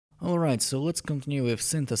Alright, so let's continue with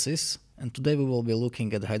synthesis, and today we will be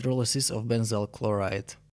looking at hydrolysis of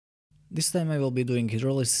benzalchloride. This time I will be doing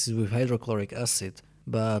hydrolysis with hydrochloric acid,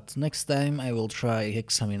 but next time I will try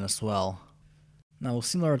hexamine as well. Now,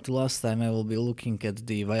 similar to last time, I will be looking at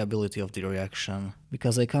the viability of the reaction,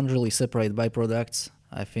 because I can't really separate byproducts.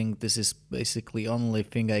 I think this is basically the only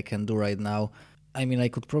thing I can do right now. I mean, I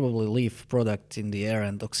could probably leave product in the air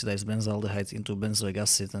and oxidize benzaldehyde into benzoic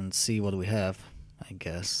acid and see what we have, I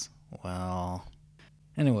guess. Well...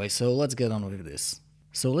 Anyway, so let's get on with this.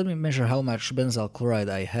 So let me measure how much benzalchloride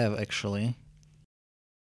I have actually.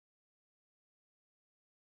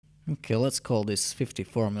 Okay, let's call this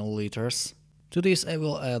 54 milliliters. To this I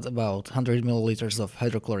will add about 100 milliliters of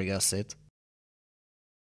hydrochloric acid.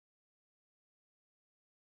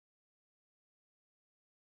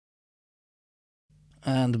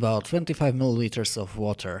 And about 25 milliliters of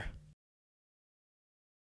water.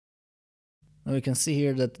 Now you can see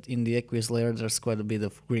here that in the aqueous layer there's quite a bit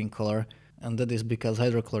of green color, and that is because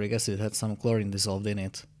hydrochloric acid had some chlorine dissolved in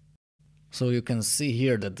it. So you can see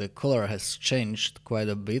here that the color has changed quite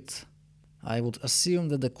a bit. I would assume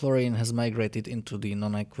that the chlorine has migrated into the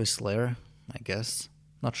non-aqueous layer, I guess.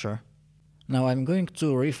 Not sure. Now I'm going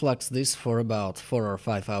to reflux this for about 4 or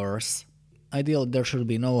 5 hours. Ideally there should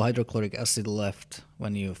be no hydrochloric acid left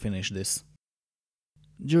when you finish this.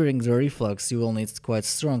 During the reflux you will need quite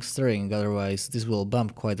strong stirring, otherwise this will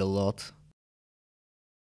bump quite a lot.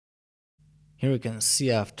 Here you can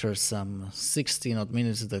see after some 16 odd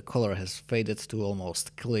minutes the color has faded to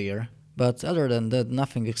almost clear. But other than that,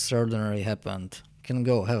 nothing extraordinary happened. You can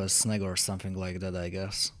go have a snack or something like that, I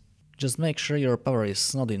guess. Just make sure your power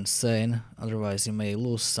is not insane, otherwise you may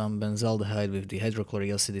lose some benzaldehyde with the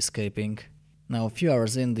hydrochloric acid escaping. Now a few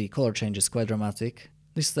hours in, the color change is quite dramatic.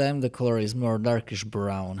 This time the color is more darkish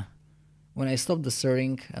brown. When I stop the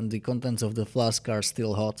stirring and the contents of the flask are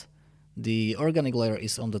still hot, the organic layer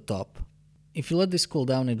is on the top. If you let this cool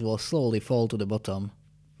down it will slowly fall to the bottom.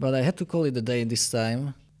 But I had to call it a day this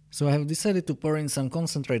time, so I have decided to pour in some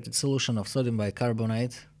concentrated solution of sodium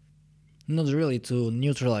bicarbonate. Not really to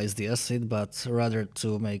neutralize the acid, but rather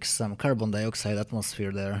to make some carbon dioxide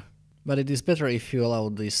atmosphere there. But it is better if you allow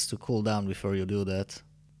this to cool down before you do that.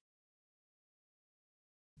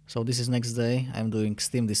 So this is next day, I'm doing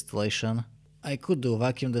steam distillation. I could do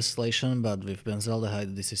vacuum distillation, but with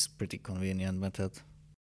benzaldehyde this is pretty convenient method.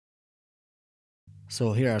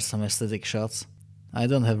 So here are some aesthetic shots. I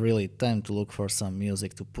don't have really time to look for some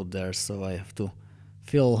music to put there, so I have to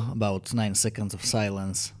fill about 9 seconds of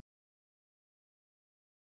silence.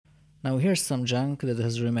 Now here's some junk that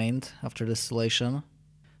has remained after distillation.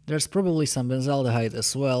 There's probably some benzaldehyde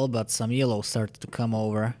as well, but some yellow started to come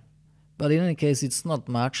over. But in any case it's not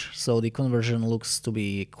much, so the conversion looks to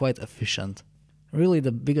be quite efficient. Really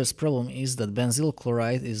the biggest problem is that benzyl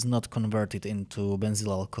chloride is not converted into benzyl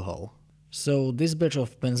alcohol. So this batch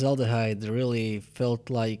of benzaldehyde really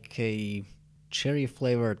felt like a cherry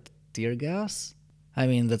flavored tear gas? I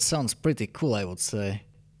mean, that sounds pretty cool, I would say.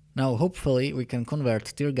 Now hopefully we can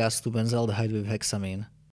convert tear gas to benzaldehyde with hexamine.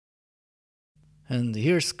 And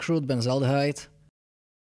here's crude benzaldehyde.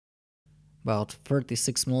 About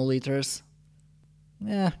 36 milliliters.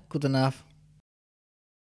 Yeah, good enough.